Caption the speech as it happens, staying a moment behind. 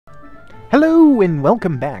Hello and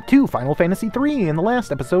welcome back to Final Fantasy III. In the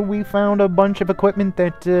last episode, we found a bunch of equipment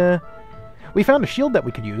that, we found a shield that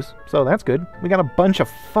we could use, so that's good. We got a bunch of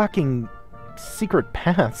fucking secret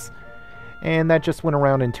paths, and that just went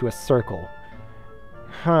around into a circle.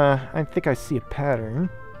 I think I see a pattern.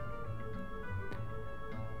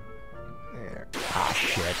 There. Ah,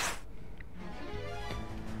 shit.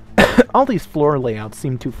 All these floor layouts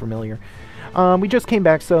seem too familiar. We just came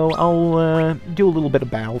back, so I'll do a little bit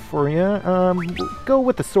of battle for you. We'll go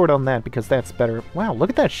with the sword on that, because that's better. Wow, look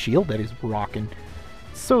at that shield that he's rocking.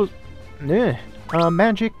 So,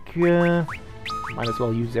 magic, might as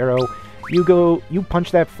well use arrow. You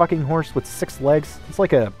punch that fucking horse with 6 legs. It's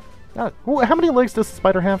like a... how many legs does the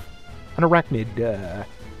spider have? An arachnid,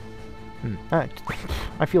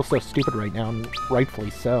 I feel so stupid right now, and rightfully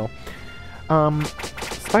so.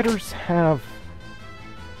 Spiders have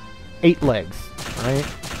 8 legs, right?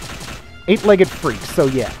 8-legged freaks, so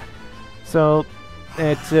yeah. So,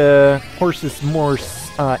 horse is more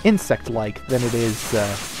insect-like than it is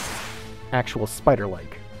actual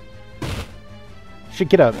spider-like. Should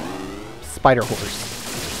get a spider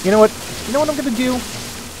horse. You know what? You know what I'm gonna do?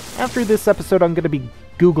 After this episode, I'm gonna be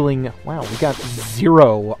Googling... Wow, we got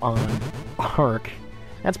 0 on Ark.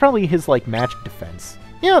 That's probably his, like, magic defense.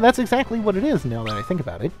 Yeah, that's exactly what it is, now that I think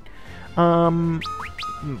about it.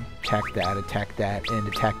 Attack that, and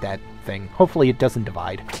attack that thing. Hopefully it doesn't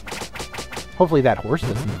divide. Hopefully that horse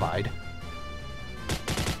doesn't divide.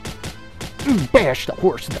 Bash the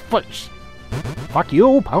horse in the face! Fuck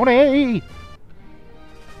you, pony!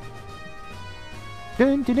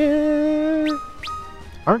 Dun, dun, dun.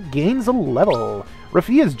 Ark gains a level.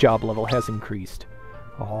 Rafia's job level has increased.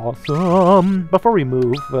 Awesome! Before we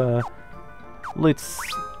move, let's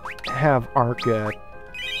have Ark,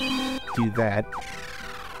 do that.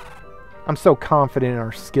 I'm so confident in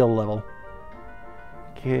our skill level.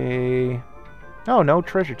 Okay. Oh, no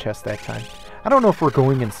treasure chest that time. I don't know if we're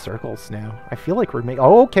going in circles now. I feel like we're making...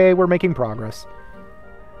 Oh, okay, we're making progress.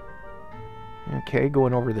 Okay,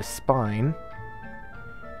 going over the spine.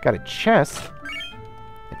 Got a chest.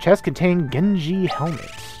 The chest contained Genji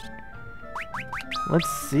helmet. Let's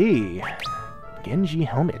see. Genji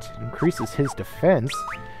helmet increases his defense.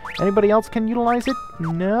 Anybody else can utilize it?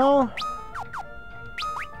 No?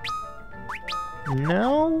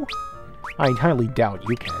 No? I highly doubt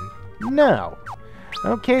you can. No.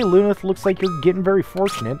 Okay, Lunith, looks like you're getting very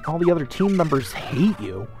fortunate. All the other team members hate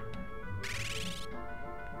you.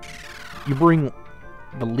 You bring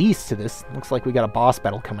the least to this. Looks like we got a boss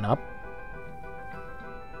battle coming up.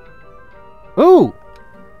 Ooh!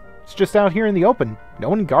 It's just out here in the open. No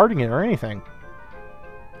one guarding it or anything.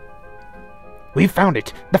 We found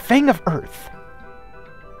it! The Fang of Earth!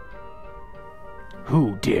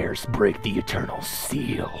 Who dares break the Eternal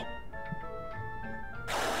Seal?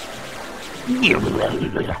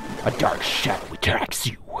 A dark shadow attacks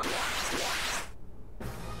you.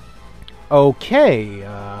 Okay,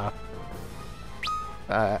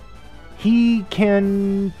 he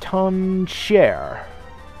can share.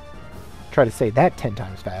 Try to say that 10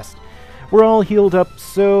 times fast. We're all healed up,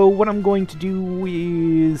 so what I'm going to do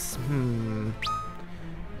is...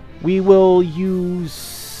 we will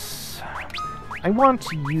use... I want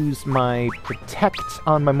to use my Protect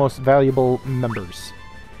on my most valuable members.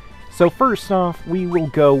 So first off, we will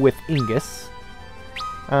go with Ingus.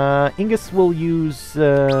 Ingus will use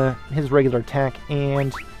his regular attack,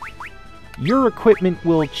 and your equipment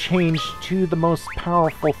will change to the most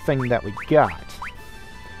powerful thing that we got.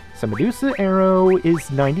 So Medusa Arrow is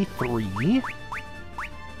 93.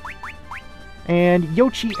 And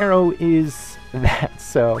Yoshi Arrow is that,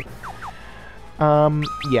 so...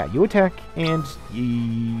 yeah, you attack, and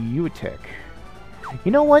you attack.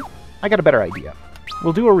 You know what? I got a better idea.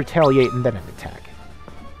 We'll do a Retaliate and then an attack.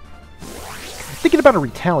 Thinking about a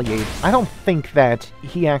Retaliate, I don't think that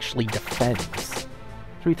he actually defends.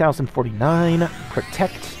 3049,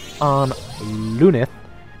 Protect on Lunith,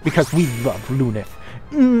 because we love Lunith.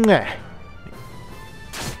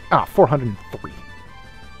 Ah, 403.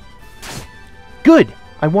 Good!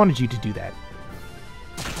 I wanted you to do that.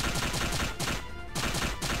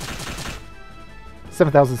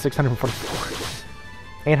 7,644.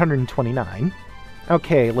 829.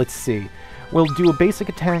 Okay, let's see. We'll do a basic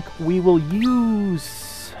attack. We will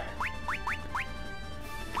use...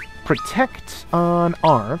 Protect on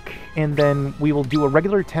Ark, and then we will do a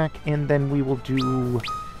regular attack, and then we will do...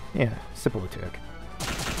 yeah, simple attack.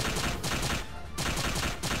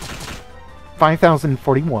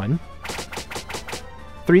 5,041.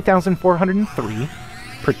 3,403.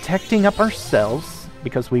 Protecting up ourselves,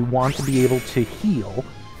 because we want to be able to heal.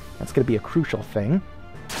 That's going to be a crucial thing.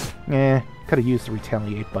 Could have used to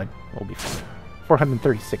retaliate, but we'll be fine.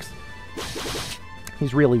 436.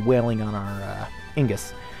 He's really wailing on our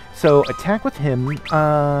Ingus. So, attack with him.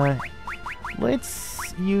 Let's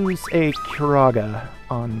use a Kiraga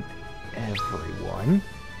on everyone.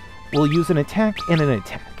 We'll use an attack and an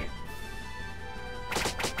attack.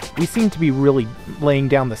 We seem to be really laying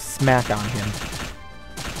down the smack on him.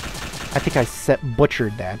 I think I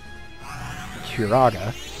butchered that.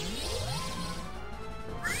 Kiraga.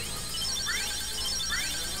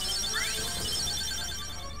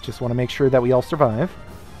 Just want to make sure that we all survive.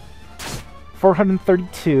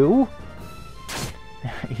 432.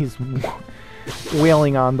 He's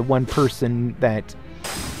wailing on the one person that...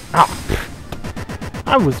 Ah!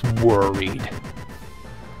 I was worried.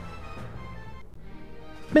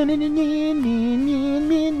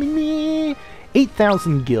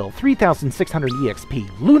 8,000 gil, 3,600 EXP.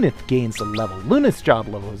 Lunith gains a level. Lunith's job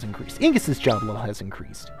level has increased. Ingus's job level has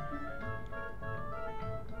increased.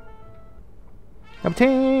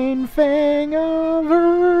 Obtain Fang of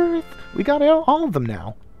Earth. We got all of them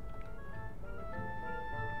now.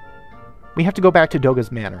 We have to go back to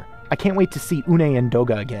Doga's Manor. I can't wait to see Une and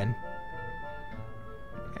Doga again.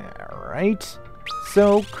 Alright.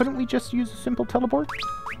 So, couldn't we just use a simple teleport?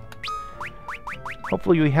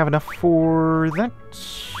 Hopefully we have enough for that.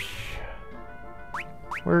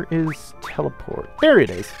 Where is teleport? There it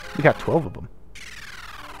is. We got 12 of them.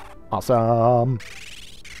 Awesome.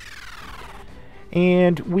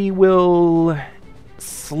 And we will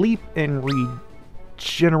sleep and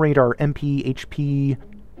regenerate our MP, HP,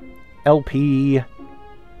 LP,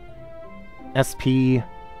 SP,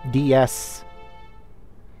 DS.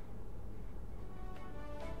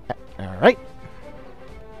 Alright.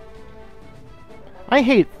 I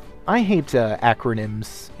hate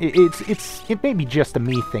acronyms. It may be just a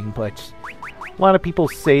me thing, but a lot of people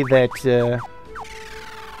say that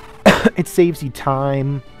it saves you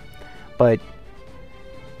time, but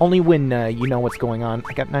only when you know what's going on.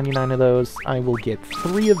 I got 99 of those. I will get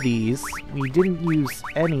 3 of these. We didn't use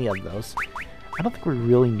any of those. I don't think we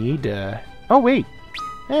really need to... Oh, wait.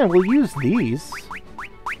 Yeah, we'll use these.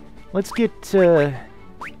 Let's get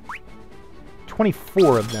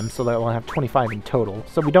 24 of them so that we'll have 25 in total.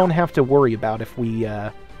 So we don't have to worry about if we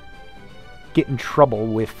get in trouble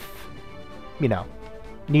with, you know,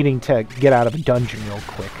 needing to get out of a dungeon real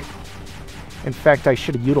quick. In fact, I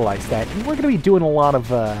should have utilized that. And we're going to be doing a lot of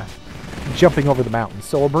jumping over the mountains,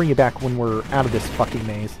 so I'll bring you back when we're out of this fucking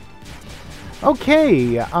maze.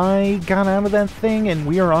 Okay, I got out of that thing, and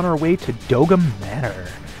we are on our way to Doga Manor.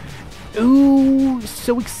 Ooh,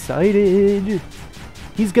 so excited.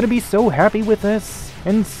 He's going to be so happy with us.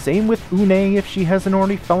 And same with Une if she hasn't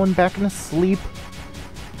already fallen back into sleep.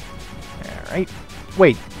 Alright.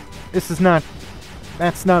 Wait, this is not...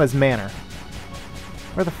 That's not his manor.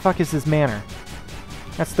 Where the fuck is his manor?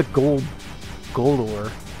 That's the gold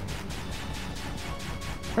ore.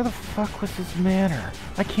 Where the fuck was his manor?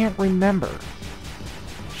 I can't remember.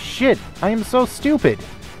 Shit, I am so stupid.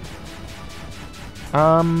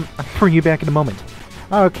 I'll bring you back in a moment.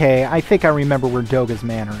 Okay, I think I remember where Doga's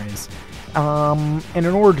manor is. And in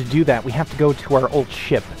order to do that, we have to go to our old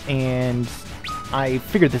ship, and I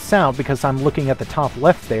figured this out because I'm looking at the top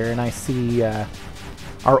left there, and I see,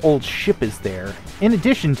 our old ship is there. In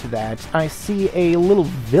addition to that, I see a little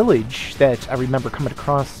village that I remember coming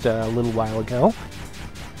across a little while ago.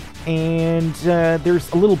 And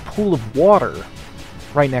there's a little pool of water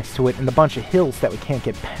right next to it and a bunch of hills that we can't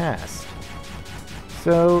get past.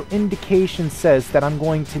 So, indication says that I'm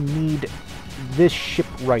going to need this ship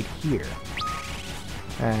right here.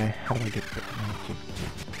 How do I get there?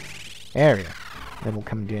 There we go. Then we'll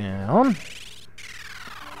come down.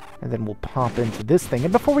 And then we'll pop into this thing.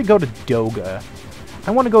 And before we go to Doga,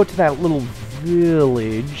 I want to go to that little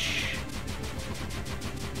village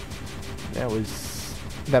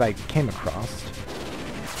that I came across.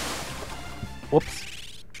 Whoops.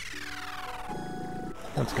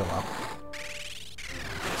 Let's go up.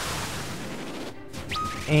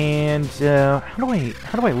 And how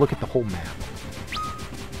do I look at the whole map?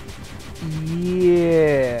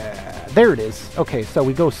 Yeah, there it is. Okay, so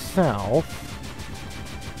we go south.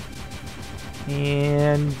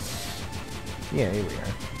 And yeah, here we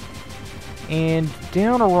are. And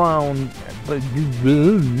down around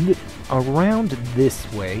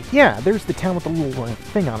this way. Yeah, there's the town with the little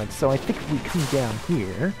thing on it. So I think if we come down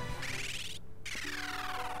here.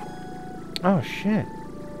 Oh shit!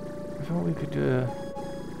 I thought we could go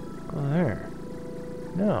there.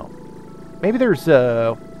 No. Maybe there's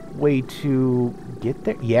a way to get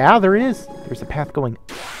there. Yeah, there is. There's a path going.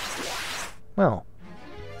 Well.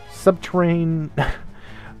 Subterranean...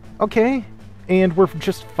 Okay. And we're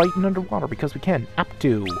just fighting underwater because we can. Up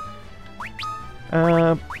to.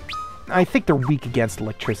 I think they're weak against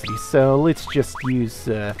electricity, so let's just use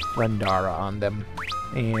Thundara on them.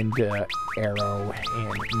 And Arrow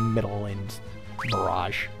and Middle and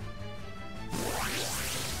Barrage.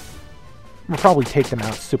 We'll probably take them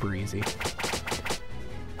out super easy.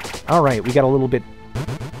 Alright, we got a little bit...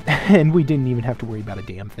 and we didn't even have to worry about a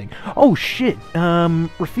damn thing. Oh, shit!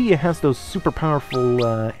 Rafia has those super powerful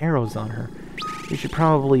arrows on her. We should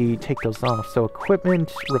probably take those off. So,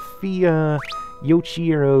 equipment, Rafia,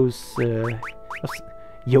 Yoshi arrows...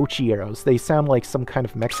 Yoshi arrows. They sound like some kind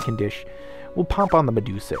of Mexican dish. We'll pop on the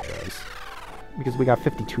Medusa arrows. Because we got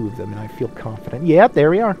 52 of them, and I feel confident. Yeah, there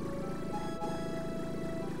we are.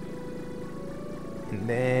 And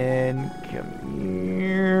then, come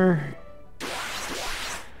here.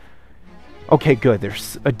 Okay, good.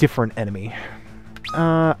 There's a different enemy.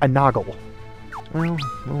 A Noggle. Well,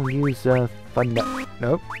 we'll use a Thunder...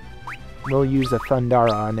 Nope. We'll use a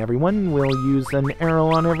Thundara on everyone. We'll use an arrow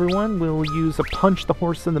on everyone. We'll use a punch the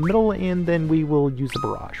horse in the middle, and then we will use a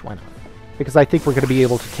barrage. Why not? Because I think we're going to be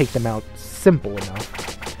able to take them out simple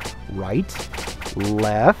enough. Right,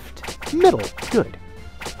 left, middle. Good.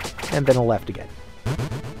 And then a left again.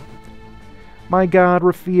 My god,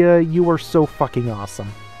 Rafia, you are so fucking awesome.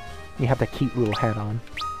 You have that cute little hat on.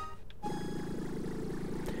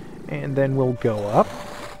 And then we'll go up.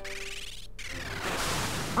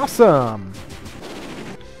 Awesome!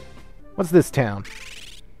 What's this town?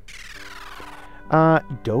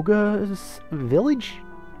 Doga's village?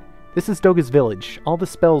 This is Doga's village. All the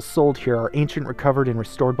spells sold here are ancient, recovered, and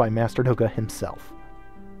restored by Master Doga himself.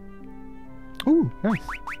 Ooh, nice.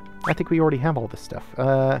 I think we already have all this stuff.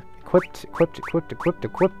 Equipped.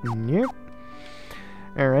 Yep.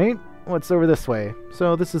 Alright, what's over this way?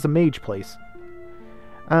 So this is a mage place.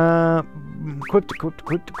 Equipped.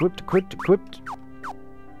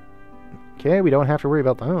 Okay, we don't have to worry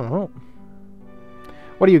about that. Oh.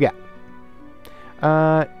 What do you got?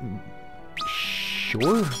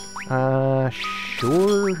 Sure.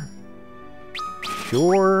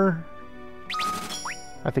 Sure.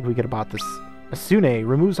 I think we could have bought this. Asune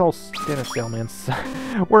removes all status ailments.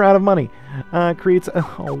 We're out of money. Creates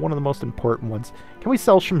one of the most important ones. Can we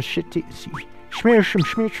sell some shit to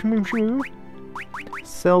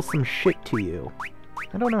sell some shit to you?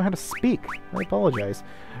 I don't know how to speak. I apologize.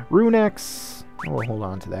 Runex. We'll hold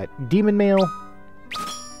on to that. Demon Mail.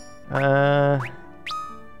 Yeah,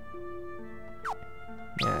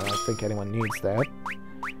 I don't think anyone needs that.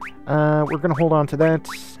 We're gonna hold on to that.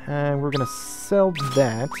 We're gonna sell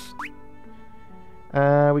that.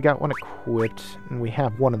 We got one equipped, and we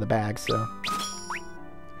have one in the bag, so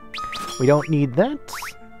we don't need that.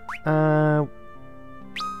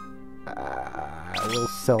 We'll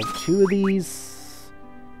sell 2 of these.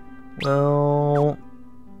 We'll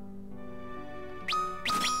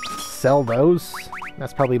sell those.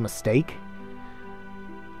 That's probably a mistake.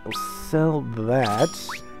 We'll sell that.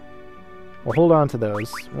 We'll hold on to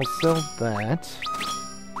those. We'll sell that.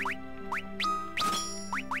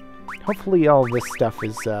 Hopefully all this stuff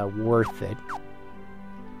is worth it.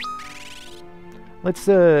 Let's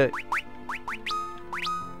and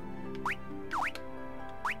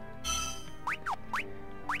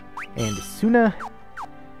Asuna.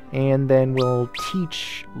 And then we'll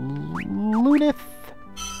teach Lunith,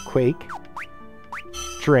 Quake,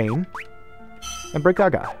 Drain, and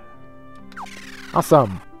Bregaga.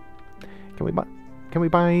 Awesome. Can we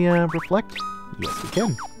buy Reflect? Yes, we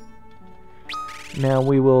can. Now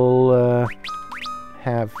we will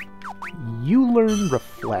have you learn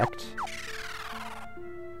Reflect.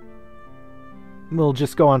 We'll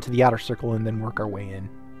just go on to the outer circle and then work our way in.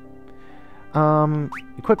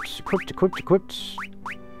 Equipped.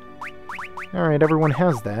 Alright, everyone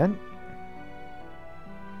has that.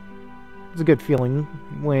 It's a good feeling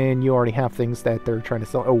when you already have things that they're trying to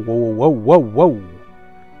sell. Oh, whoa.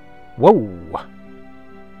 Whoa.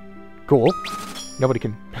 Cool. Nobody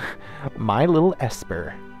can... My little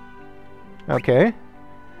Esper. Okay.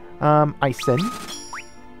 Ison.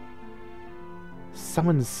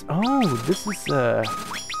 Someone's... Oh, this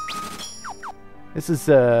is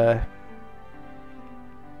a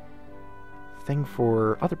thing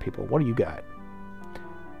for other people. What do you got?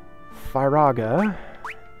 Firaga.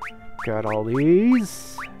 Got all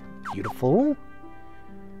these. Beautiful.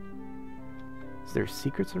 Is there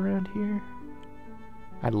secrets around here?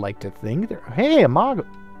 I'd like to think there... Hey, a Mog...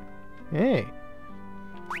 Hey.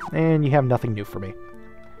 And you have nothing new for me.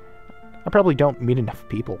 I probably don't meet enough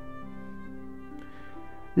people.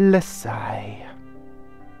 Lesai.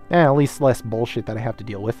 At least less bullshit that I have to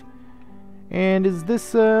deal with. And is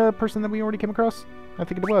this a person that we already came across? I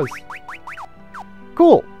think it was.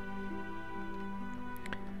 Cool.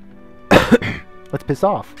 Let's piss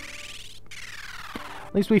off.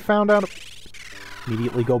 At least we found out.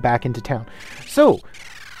 Immediately go back into town. So,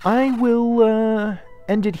 I will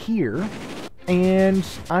end it here, and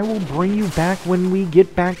I will bring you back when we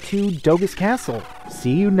get back to Doga's castle.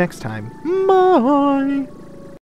 See you next time. Bye!